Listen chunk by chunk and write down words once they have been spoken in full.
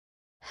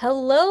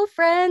Hello,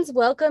 friends.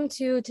 Welcome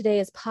to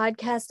today's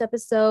podcast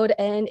episode.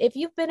 And if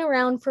you've been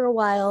around for a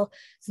while,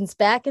 since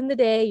back in the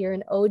day, you're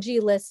an OG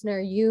listener,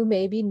 you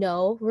maybe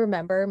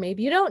remember,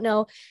 maybe you don't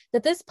know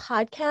that this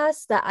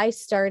podcast that I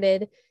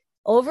started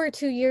over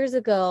 2 years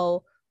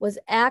ago was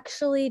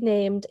actually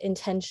named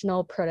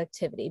Intentional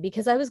Productivity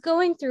because I was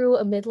going through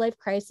a midlife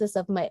crisis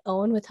of my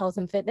own with health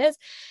and fitness.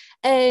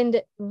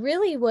 And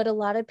really, what a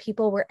lot of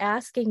people were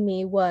asking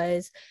me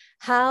was,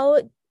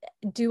 how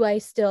do I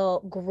still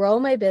grow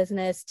my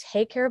business,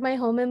 take care of my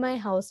home and my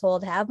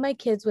household, have my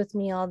kids with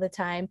me all the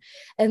time,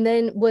 and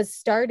then was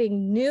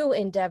starting new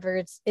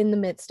endeavors in the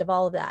midst of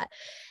all of that.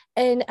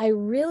 And I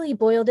really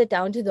boiled it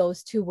down to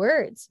those two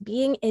words,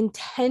 being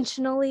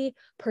intentionally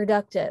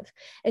productive.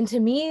 And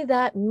to me,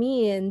 that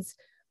means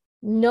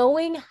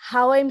knowing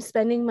how I'm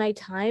spending my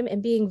time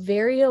and being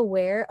very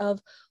aware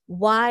of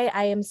why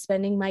I am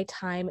spending my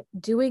time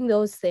doing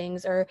those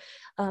things or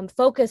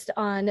focused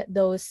on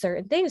those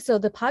certain things. So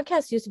the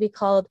podcast used to be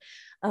called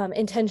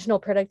Intentional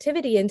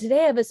Productivity. And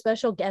today I have a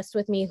special guest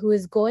with me who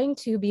is going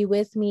to be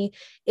with me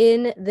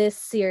in this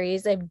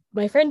series. I have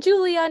my friend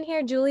Julie on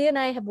here. Julie and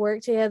I have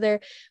worked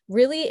together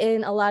really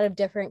in a lot of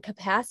different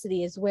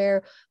capacities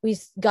where we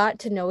got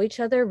to know each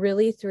other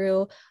really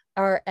through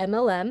our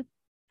MLM.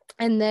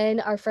 And then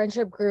our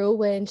friendship grew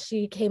when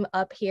she came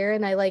up here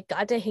and I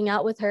got to hang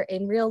out with her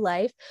in real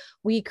life.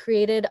 We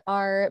created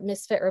our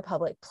Misfit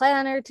Republic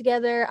planner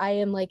together. I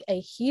am a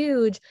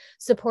huge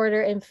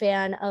supporter and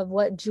fan of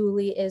what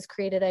Julie is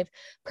created. I've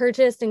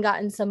purchased and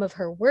gotten some of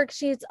her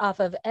worksheets off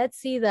of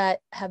Etsy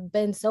that have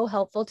been so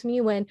helpful to me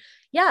when,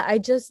 I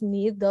just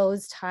need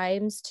those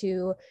times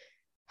to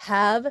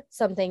have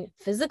something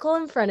physical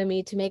in front of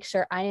me to make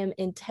sure I am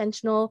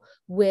intentional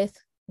with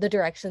the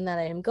direction that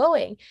I am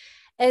going.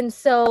 And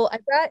so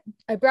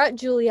I brought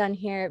Julie on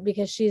here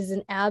because she's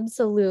an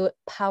absolute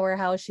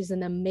powerhouse. She's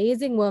an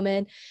amazing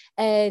woman.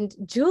 And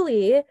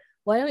Julie,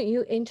 why don't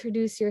you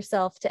introduce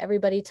yourself to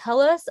everybody? Tell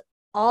us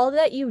all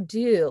that you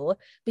do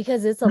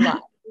because it's a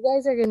lot. You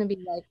guys are going to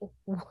be like,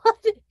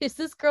 what? Is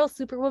this girl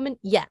Superwoman?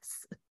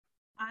 Yes.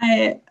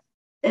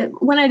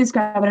 When I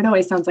describe it, it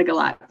always sounds like a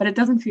lot, but it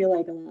doesn't feel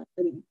like a lot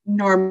in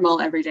normal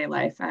everyday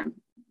life.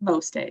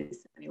 Most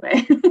days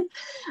anyway.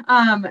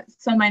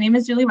 So my name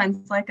is Julie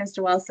Wenslick. As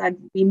Joelle said,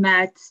 we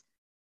met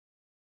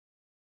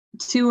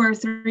 2 or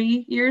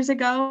 3 years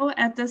ago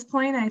at this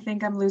point. I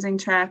think I'm losing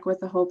track with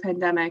the whole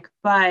pandemic,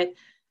 but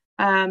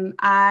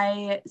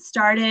I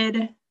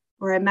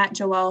met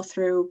Joelle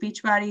through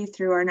Beachbody,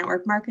 through our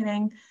network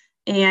marketing.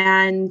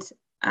 And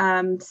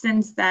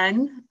since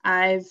then,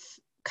 I've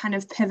kind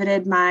of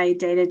pivoted my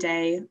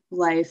day-to-day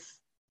life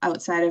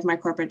outside of my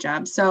corporate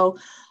job. So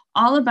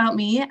all about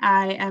me,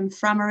 I am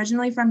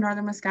originally from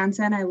northern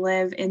Wisconsin. I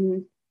live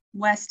in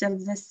west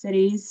of the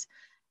cities,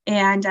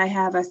 and I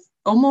have a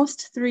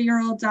almost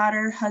 3-year-old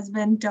daughter,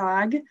 husband,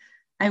 dog.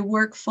 I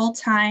work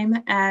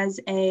full-time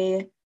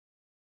it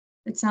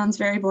sounds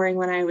very boring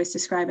when I always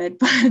describe it,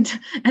 but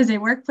as a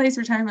workplace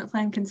retirement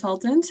plan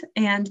consultant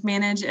and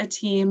manage a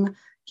team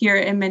here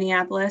in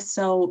Minneapolis.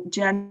 So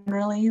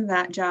generally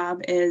that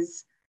job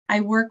is I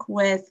work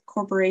with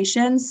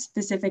corporations,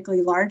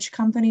 specifically large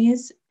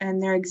companies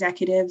and their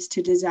executives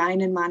to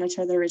design and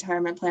monitor their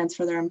retirement plans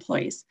for their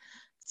employees.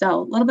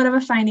 So a little bit of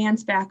a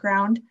finance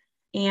background.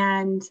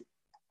 And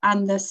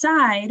on the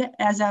side,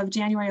 as of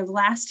January of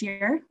last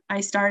year,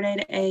 I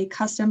started a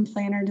custom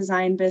planner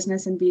design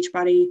business in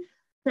Beachbody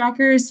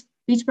trackers.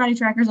 Beachbody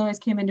trackers always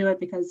came into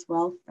it because,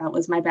 well, that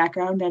was my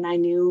background and I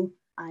knew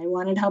I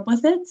wanted help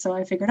with it. So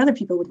I figured other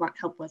people would want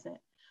help with it.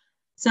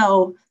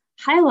 So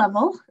high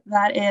level,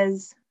 that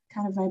is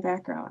kind of my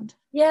background.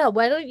 Yeah,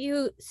 why don't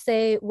you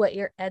say what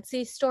your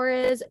Etsy store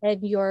is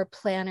and your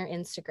planner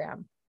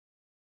Instagram?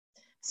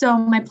 So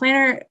my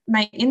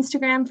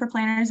Instagram for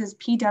planners is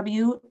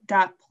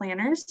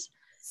pw.planners.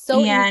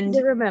 So easy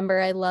to remember.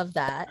 I love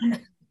that.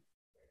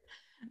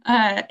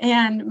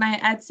 And my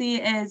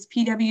Etsy is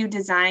PW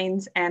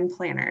Designs and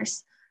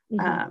Planners.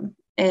 Mm-hmm.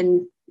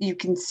 And you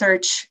can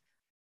search,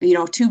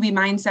 To Be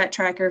Mindset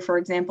Tracker, for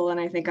example, and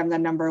I think I'm the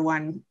number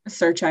one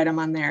search item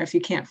on there if you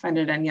can't find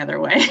it any other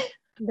way.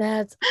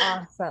 That's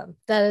awesome.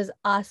 That is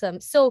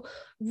awesome. So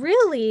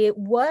really,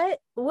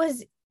 what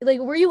was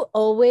were you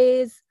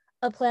always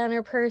a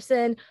planner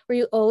person? Were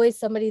you always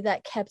somebody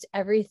that kept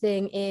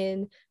everything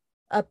in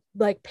a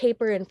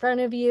paper in front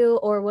of you?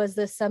 Or was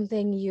this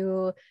something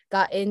you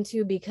got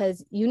into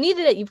because you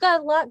needed it? You've got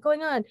a lot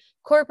going on,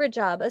 corporate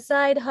job, a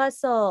side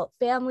hustle,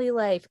 family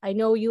life. I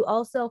know you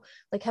also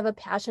have a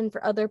passion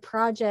for other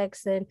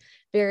projects and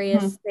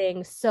various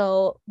things.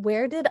 So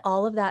where did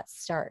all of that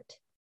start?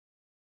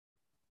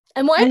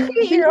 And why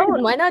create your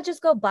own? Why not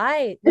just go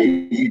buy,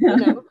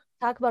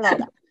 talk about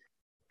all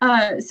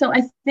that. So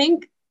I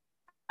think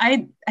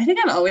I've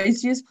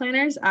always used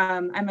planners.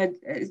 I'm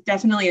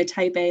definitely a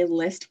type A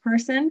list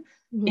person.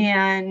 Mm-hmm.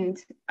 And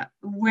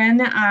when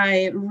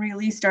I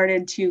really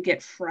started to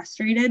get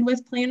frustrated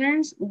with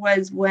planners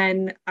was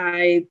when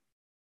I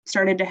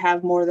started to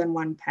have more than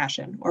one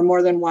passion or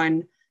more than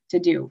one to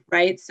do,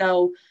 right?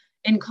 So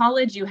in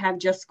college, you have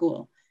just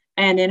school.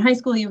 And in high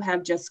school, you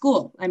have just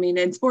school. I mean,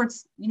 in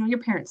sports, your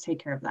parents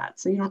take care of that.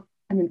 So you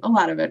don't, a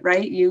lot of it,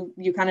 right? You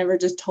kind of are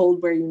just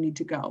told where you need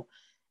to go.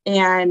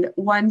 And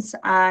once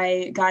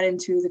I got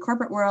into the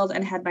corporate world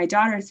and had my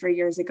daughter 3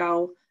 years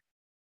ago,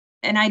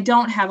 and I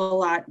don't have a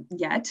lot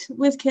yet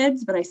with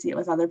kids, but I see it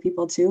with other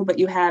people too. But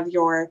you have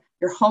your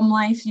home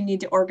life you need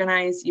to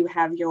organize. You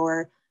have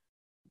your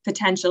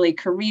potentially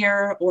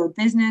career or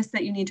business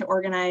that you need to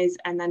organize.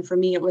 And then for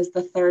me, it was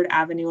the third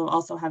avenue of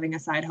also having a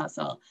side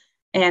hustle.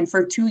 And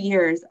for 2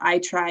 years, I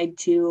tried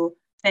to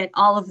fit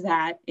all of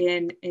that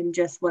in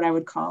just what I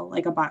would call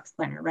like a box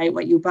planner, right?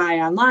 What you buy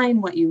online,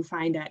 what you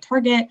find at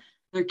Target,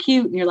 they're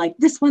cute. And you're like,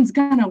 this one's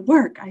gonna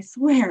work, I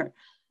swear.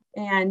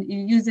 And you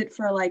use it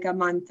for like a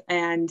month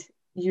and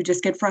you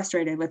just get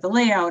frustrated with the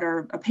layout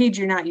or a page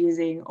you're not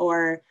using,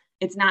 or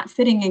it's not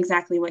fitting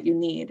exactly what you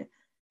need.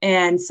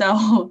 And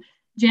so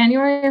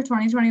January of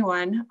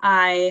 2021,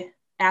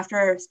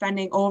 after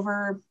spending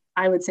over,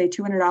 I would say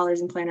 $200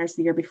 in planners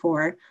the year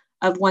before,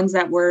 of ones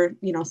that were,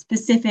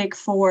 specific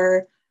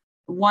for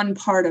one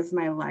part of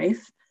my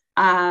life,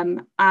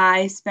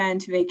 I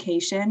spent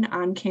vacation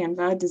on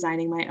Canva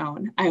designing my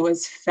own. I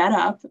was fed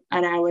up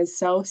and I was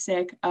so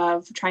sick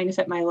of trying to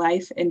fit my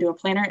life into a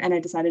planner, and I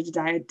decided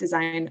to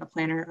design a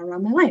planner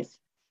around my life.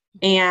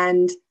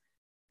 And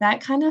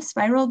that kind of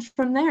spiraled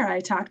from there. I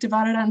talked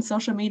about it on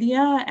social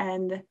media,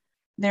 and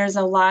there's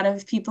a lot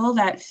of people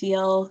that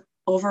feel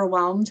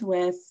overwhelmed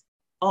with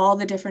all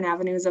the different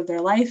avenues of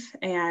their life.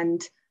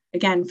 And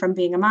again, from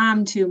being a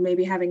mom to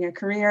maybe having a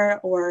career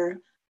or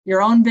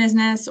your own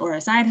business or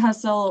a side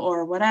hustle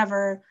or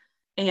whatever.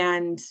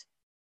 And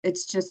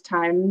it's just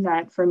time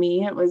that for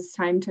me, it was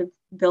time to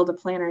build a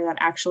planner that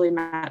actually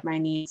met my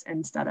needs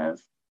instead of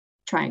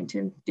trying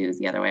to do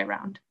the other way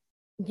around.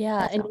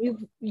 Yeah. And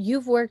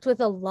you've worked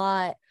with a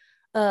lot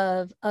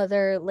of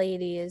other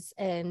ladies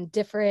and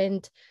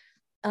different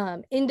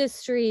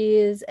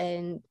industries.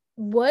 And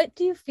what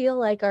do you feel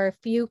like are a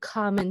few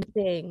common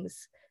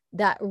things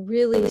that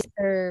really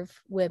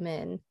serve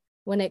women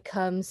when it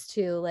comes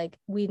to like,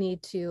 we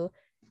need to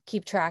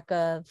keep track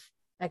of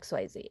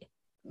XYZ?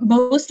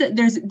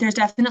 There's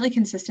definitely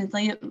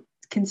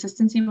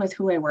consistency with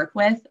who I work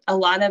with. A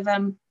lot of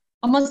them,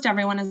 almost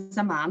everyone is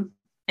a mom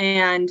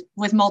and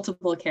with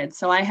multiple kids.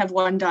 So I have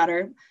one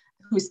daughter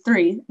who's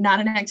 3, not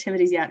in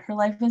activities yet. Her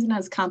life isn't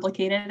as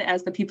complicated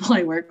as the people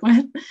I work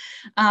with.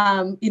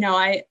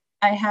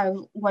 I have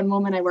one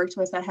woman I worked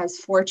with that has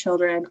 4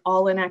 children,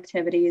 all in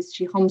activities.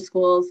 She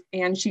homeschools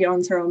and she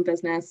owns her own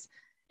business.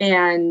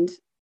 And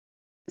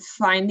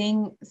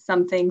finding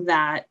something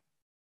that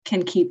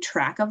can keep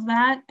track of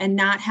that and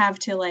not have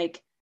to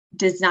like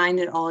design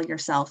it all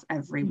yourself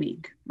every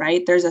week,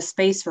 right? There's a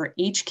space for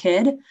each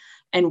kid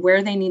and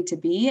where they need to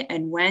be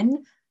and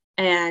when,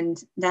 and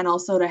then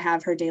also to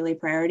have her daily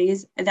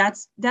priorities.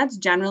 That's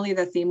generally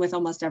the theme with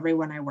almost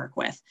everyone I work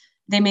with.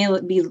 They may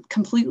be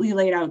completely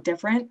laid out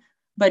different,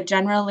 but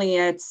generally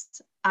it's,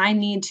 I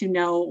need to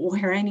know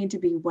where I need to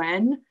be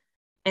when,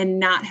 and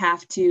not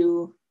have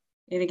to,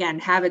 and again,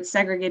 have it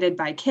segregated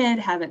by kid,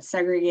 have it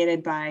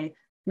segregated by,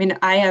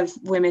 I have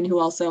women who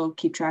also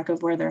keep track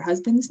of where their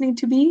husbands need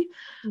to be.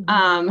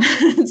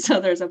 Mm-hmm. So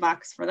there's a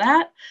box for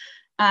that.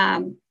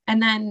 And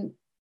then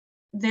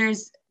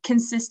there's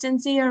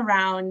consistency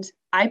around,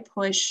 I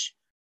push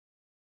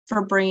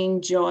for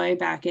bringing joy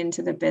back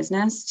into the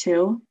business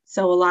too.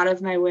 So a lot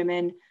of my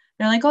women,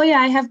 they're like, oh yeah,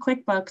 I have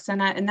QuickBooks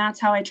and that's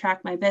how I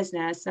track my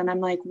business. And I'm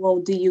like, well,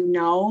 do you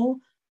know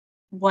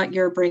what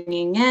you're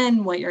bringing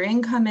in, what your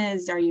income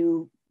is? Are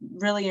you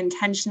really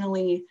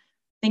intentionally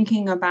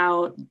thinking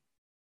about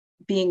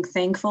being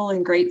thankful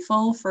and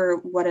grateful for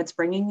what it's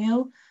bringing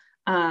you?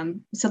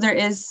 So there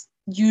is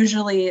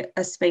usually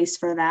a space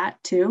for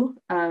that too,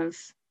 of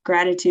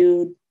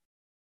gratitude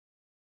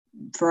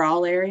for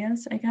all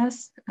areas, I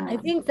guess. I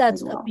think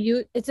that's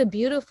it's a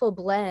beautiful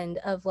blend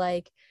of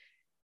like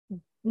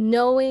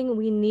knowing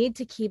we need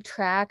to keep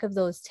track of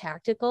those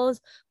tacticals,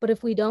 but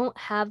if we don't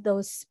have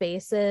those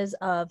spaces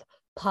of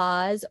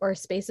pause or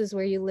spaces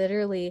where you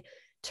literally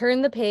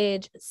turn the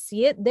page,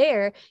 see it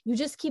there, you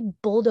just keep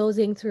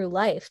bulldozing through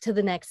life to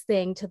the next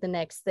thing, to the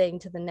next thing,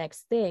 to the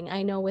next thing.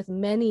 I know with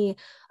many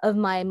of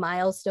my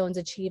milestones,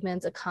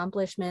 achievements,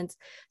 accomplishments,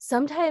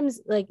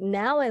 sometimes like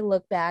now I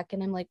look back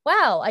and I'm like,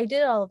 wow, I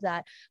did all of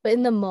that. But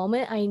in the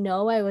moment, I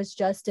know I was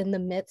just in the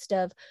midst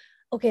of,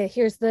 okay,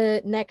 here's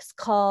the next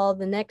call,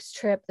 the next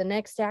trip, the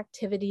next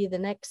activity, the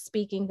next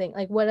speaking thing,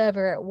 like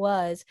whatever it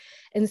was.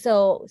 And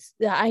so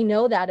I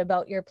know that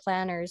about your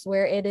planners,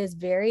 where it is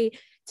very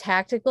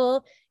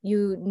tactical.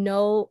 You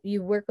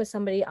work with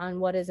somebody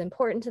on what is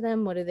important to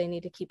them, what do they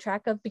need to keep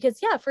track of, because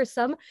for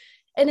some,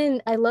 and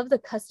then I love the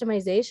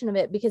customization of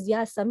it, because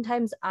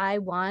sometimes I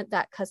want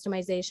that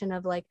customization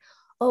of like,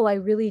 oh, I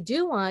really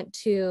do want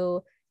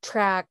to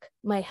track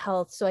my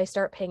health, so I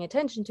start paying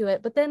attention to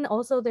it. But then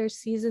also there's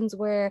seasons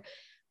where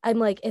I'm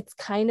like, it's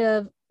kind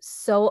of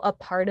so a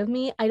part of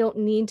me, I don't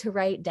need to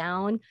write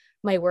down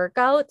my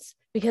workouts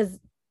because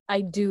I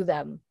do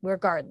them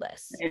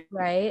regardless,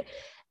 right?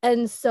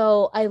 And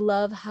so I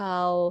love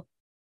how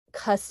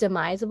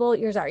customizable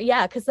yours are.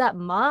 Yeah, because that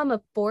mom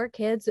of 4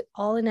 kids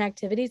all in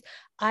activities,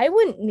 I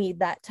wouldn't need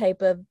that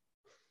type of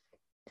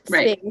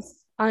Right.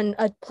 space on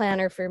a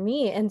planner for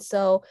me. And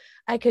so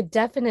I could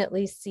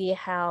definitely see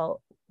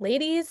how,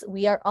 ladies,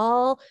 we are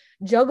all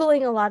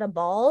juggling a lot of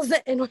balls.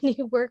 And when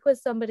you work with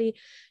somebody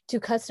to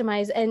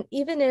customize, and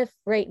even if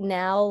right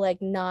now,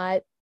 like,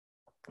 not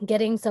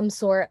getting some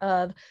sort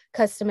of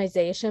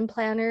customization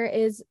planner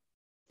is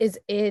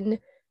in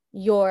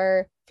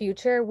your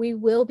future, we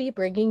will be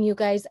bringing you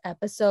guys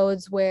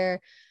episodes where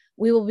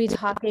we will be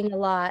talking a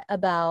lot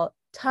about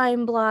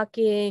time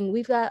blocking.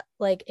 We've got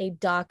like a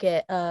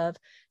docket of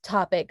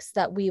topics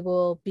that we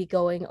will be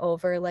going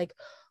over, like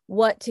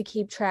what to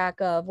keep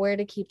track of, where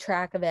to keep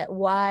track of it,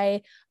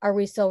 why are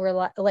we so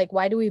like,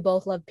 why do we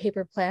both love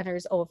paper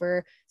planners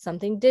over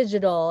something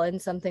digital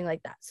and something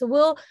like that.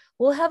 So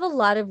we'll have a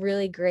lot of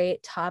really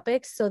great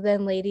topics. So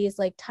then, ladies,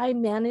 like,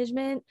 time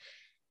management,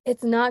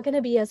 it's not going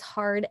to be as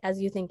hard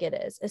as you think it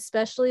is,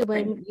 especially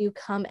when you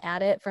come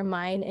at it from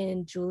mine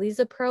and Julie's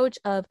approach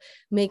of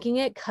making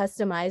it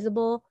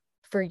customizable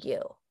for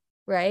you,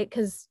 right?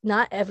 Because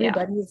not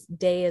everybody's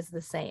day is the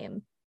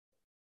same.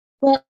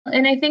 Well,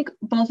 and I think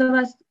both of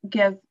us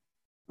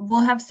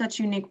we'll have such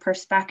unique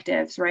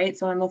perspectives, right?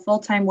 So I'm a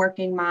full-time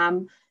working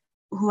mom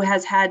who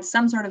has had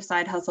some sort of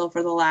side hustle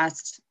for the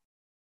last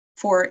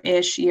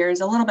 4-ish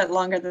years, a little bit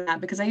longer than that,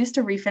 because I used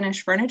to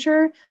refinish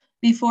furniture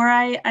before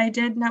I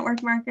did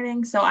network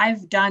marketing. So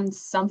I've done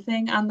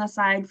something on the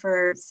side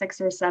for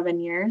 6 or 7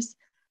 years.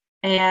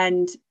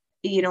 And,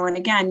 and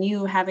again,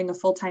 you having a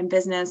full-time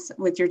business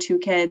with your 2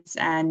 kids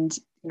and,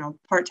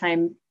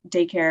 part-time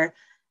daycare.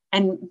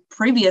 And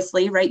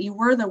previously, right, you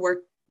were the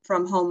work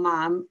from home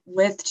mom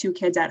with 2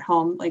 kids at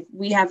home. Like,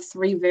 we have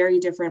 3 very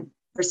different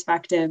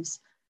perspectives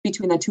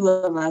between the 2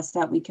 of us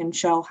that we can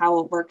show how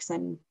it works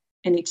in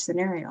each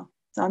scenario.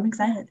 So I'm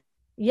excited.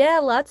 Yeah,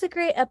 lots of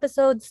great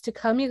episodes to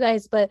come, you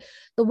guys. But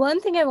the one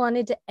thing I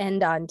wanted to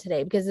end on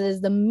today, because it is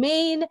the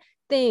main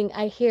thing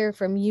I hear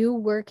from you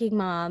working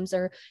moms,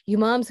 or you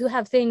moms who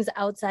have things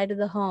outside of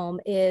the home,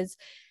 is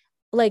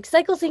like,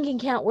 cycle syncing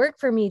can't work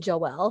for me,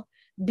 Joelle,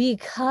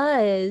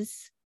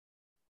 because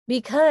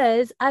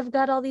I've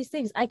got all these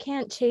things. I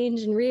can't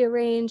change and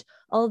rearrange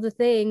all the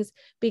things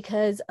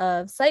because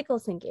of cycle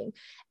syncing.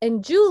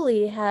 And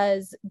Julie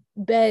has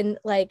been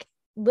like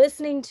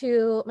listening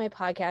to my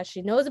podcast.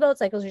 She knows about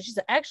cycles. She's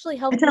actually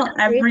helped. I tell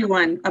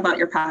everyone about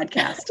your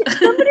podcast.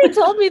 Somebody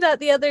told me that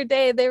the other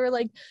day. They were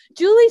like,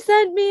 Julie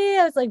sent me.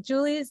 I was like,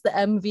 Julie's the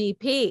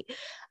MVP.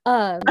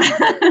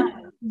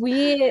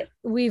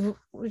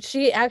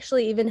 She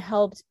actually even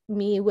helped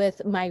me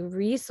with my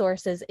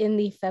resources in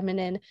the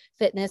Feminine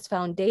Fitness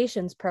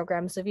Foundations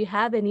program. So if you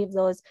have any of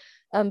those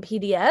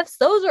PDFs,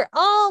 those are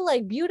all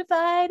like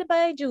beautified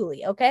by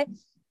Julie. Okay.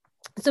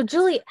 So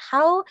Julie,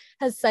 how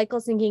has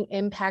cycle syncing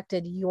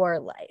impacted your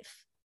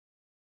life?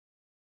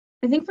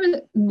 I think for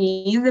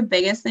me, the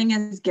biggest thing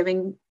is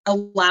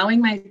allowing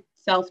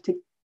myself to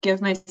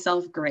give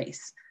myself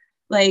grace.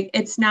 Like,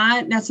 it's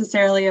not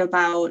necessarily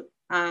about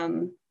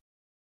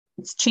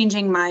it's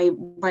changing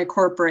my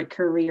corporate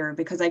career,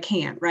 because I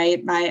can't,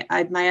 right? My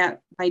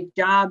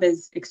job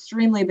is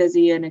extremely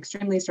busy and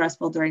extremely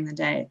stressful during the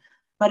day,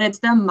 but it's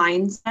the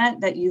mindset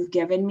that you've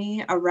given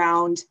me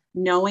around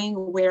knowing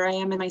where I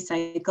am in my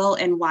cycle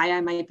and why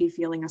I might be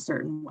feeling a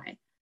certain way.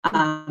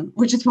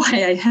 Which is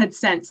why I had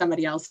sent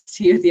somebody else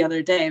to you the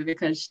other day,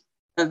 because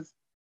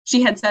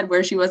she had said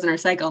where she was in her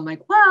cycle. I'm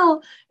like,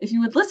 well, if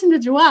you would listen to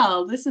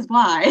Joelle, this is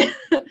why.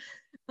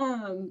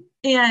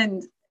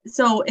 And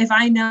so if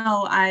I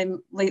know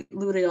I'm late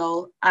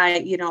luteal,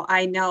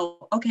 I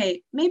know,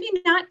 okay, maybe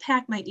not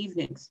pack my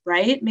evenings,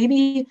 right?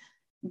 Maybe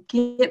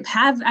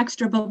have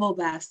extra bubble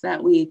baths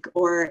that week,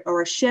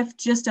 or shift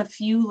just a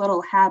few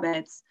little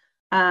habits,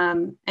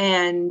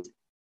 and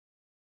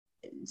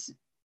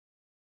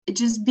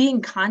just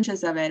being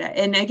conscious of it.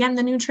 And again,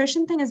 the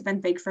nutrition thing has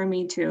been big for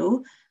me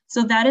too.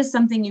 So that is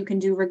something you can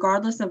do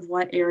regardless of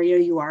what area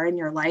you are in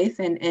your life,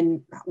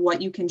 and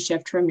what you can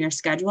shift from your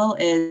schedule.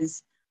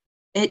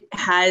 It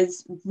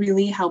has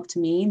really helped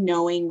me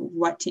knowing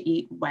what to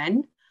eat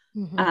when,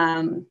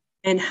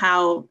 and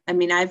how,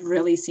 I've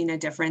really seen a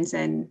difference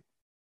in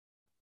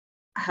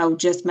how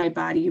just my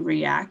body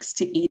reacts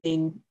to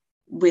eating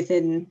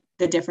within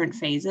the different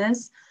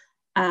phases.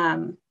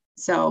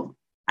 So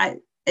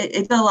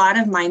it's a lot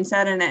of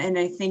mindset. And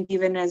I think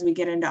even as we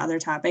get into other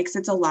topics,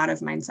 it's a lot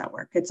of mindset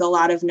work. It's a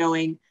lot of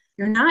knowing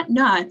you're not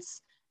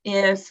nuts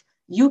if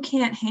you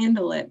can't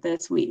handle it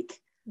this week.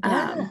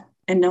 Yeah.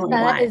 And knowing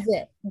why. That is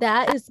it.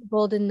 That is the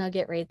golden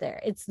nugget right there.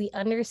 It's the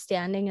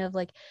understanding of,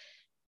 like,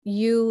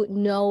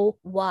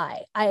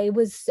 why.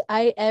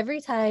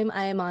 Every time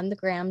I am on the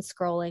gram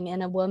scrolling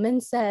and a woman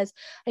says,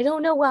 I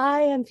don't know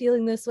why I'm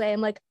feeling this way,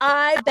 I'm like,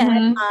 I bet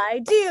I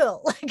do.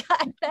 Like,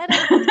 I bet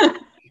I do.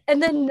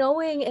 And then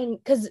knowing, and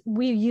because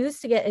we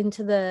used to get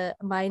into the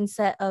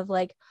mindset of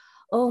like,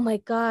 oh my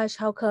gosh,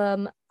 how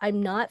come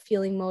I'm not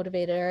feeling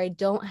motivated, or I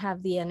don't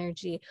have the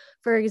energy?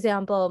 For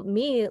example,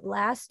 me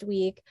last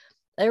week,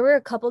 there were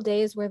a couple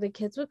days where the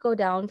kids would go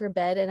down for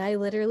bed and I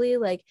literally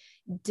like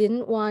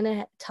didn't want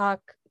to talk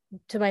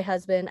to my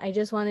husband. I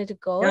just wanted to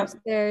go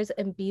upstairs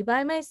and be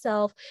by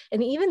myself.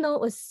 And even though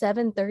it was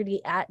 7:30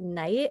 at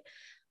night,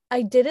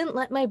 I didn't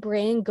let my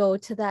brain go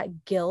to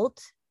that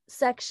guilt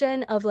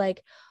section of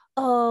like,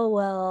 oh,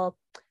 well,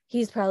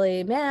 he's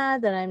probably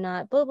mad that I'm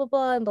not blah, blah,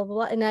 blah, and blah, blah,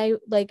 blah. And I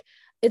like,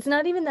 it's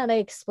not even that I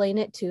explain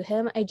it to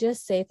him. I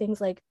just say things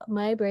like,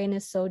 my brain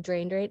is so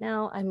drained right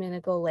now, I'm going to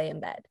go lay in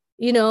bed.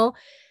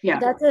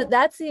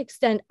 That's the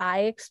extent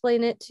I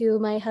explain it to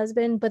my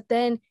husband. But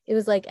then it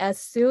was like, as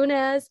soon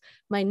as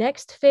my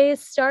next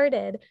phase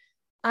started,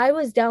 I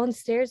was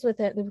downstairs with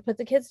it. We put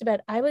the kids to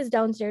bed. I was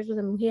downstairs with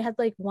him. He had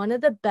like one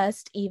of the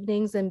best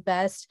evenings and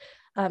best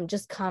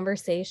just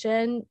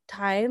conversation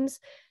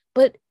times.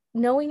 But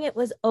knowing it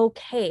was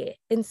okay,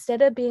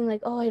 instead of being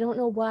like, oh, I don't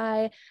know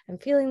why I'm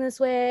feeling this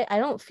way. I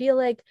don't feel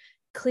like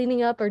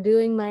cleaning up or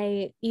doing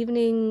my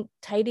evening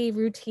tidy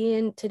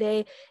routine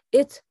today.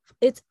 It's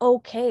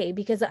okay,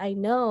 because I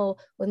know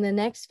when the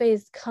next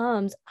phase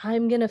comes,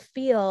 I'm going to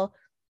feel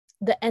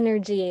the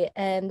energy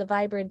and the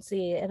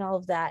vibrancy and all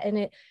of that. And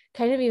it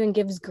kind of even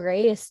gives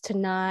grace to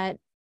not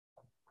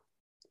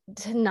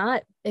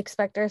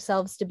expect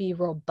ourselves to be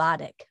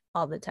robotic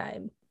all the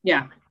time.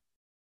 Yeah,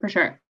 for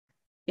sure.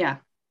 Yeah.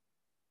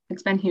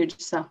 It's been huge.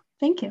 So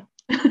thank you.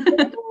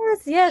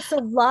 Yes. So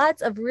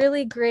lots of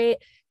really great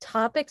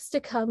topics to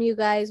come, you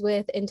guys,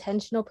 with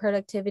intentional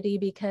productivity,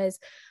 because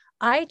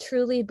I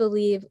truly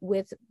believe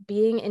with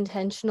being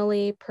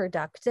intentionally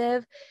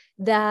productive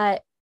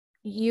that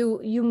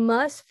you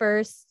must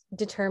first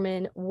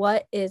determine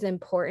what is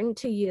important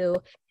to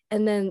you,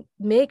 and then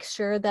make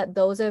sure that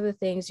those are the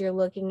things you're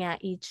looking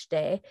at each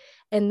day.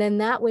 And then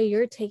that way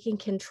you're taking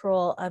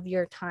control of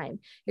your time.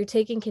 You're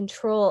taking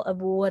control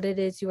of what it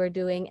is you are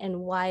doing and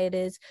why it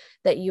is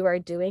that you are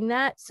doing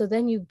that. So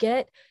then you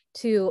get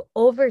to,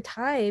 over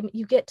time,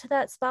 you get to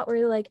that spot where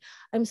you're like,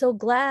 I'm so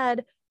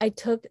glad I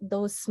took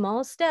those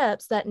small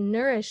steps that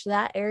nourish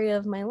that area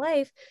of my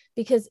life,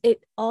 because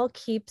it all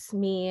keeps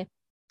me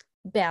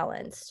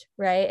balanced,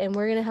 right? And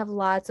we're going to have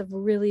lots of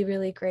really,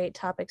 really great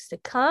topics to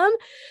come.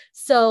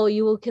 So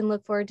can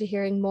look forward to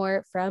hearing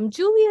more from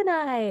Julie and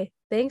I.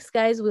 Thanks,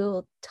 guys.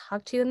 We'll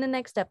talk to you in the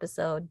next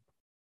episode.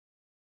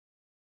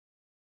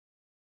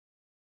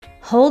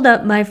 Hold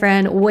up, my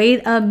friend.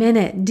 Wait a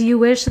minute. Do you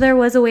wish there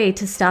was a way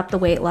to stop the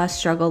weight loss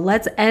struggle?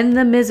 Let's end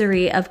the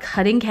misery of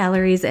cutting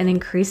calories and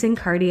increasing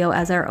cardio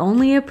as our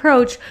only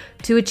approach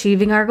to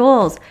achieving our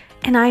goals.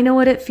 And I know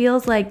what it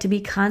feels like to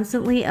be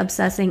constantly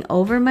obsessing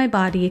over my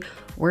body,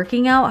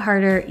 working out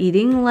harder,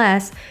 eating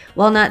less,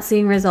 while not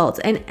seeing results,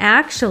 and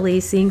actually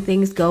seeing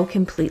things go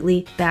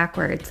completely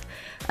backwards.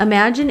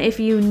 Imagine if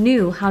you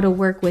knew how to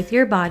work with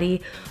your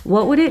body.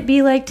 What would it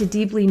be like to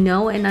deeply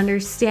know and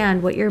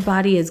understand what your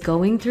body is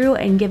going through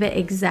and give it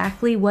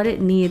exactly what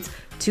it needs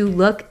to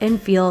look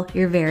and feel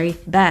your very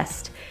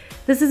best?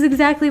 This is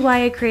exactly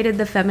why I created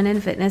the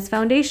Feminine Fitness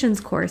Foundations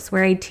course,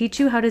 where I teach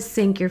you how to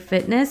sync your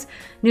fitness,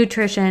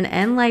 nutrition,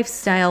 and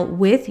lifestyle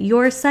with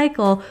your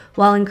cycle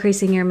while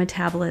increasing your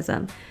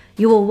metabolism.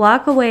 You will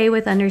walk away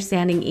with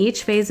understanding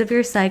each phase of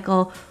your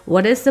cycle,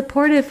 what is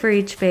supportive for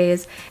each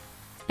phase,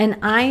 and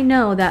I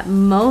know that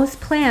most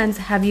plans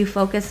have you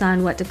focus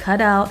on what to cut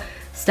out,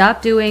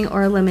 stop doing,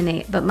 or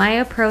eliminate. But my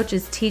approach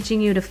is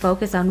teaching you to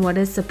focus on what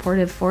is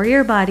supportive for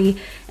your body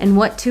and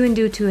what to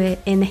do to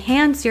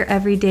enhance your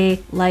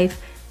everyday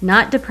life,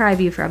 not deprive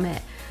you from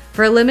it.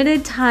 For a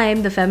limited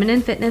time, the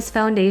Feminine Fitness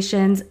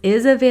Foundations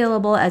is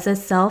available as a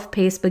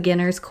self-paced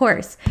beginner's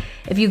course.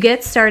 If you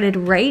get started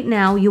right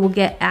now, you will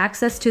get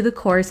access to the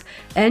course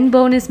and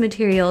bonus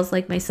materials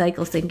like my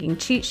cycle syncing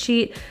cheat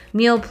sheet,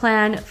 meal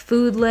plan,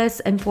 food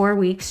list, and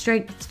 4-week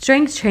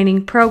strength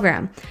training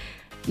program.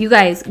 You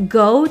guys,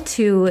 go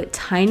to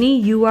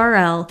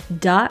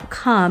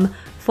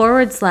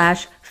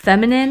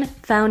tinyurl.com/feminine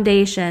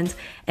foundations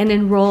and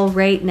enroll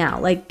right now.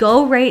 Like,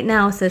 go right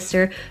now,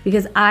 sister,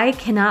 because I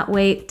cannot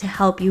wait to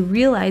help you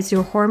realize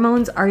your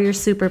hormones are your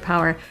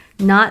superpower,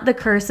 not the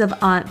curse of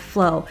Aunt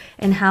Flo,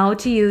 and how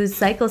to use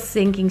cycle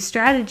syncing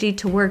strategy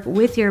to work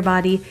with your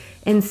body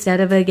instead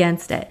of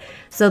against it.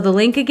 So the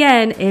link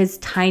again is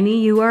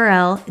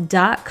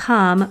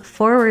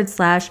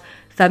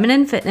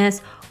tinyurl.com/feminine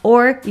fitness,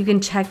 or you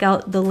can check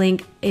out the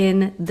link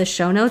in the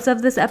show notes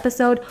of this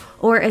episode,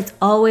 or it's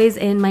always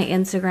in my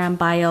Instagram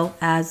bio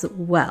as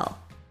well.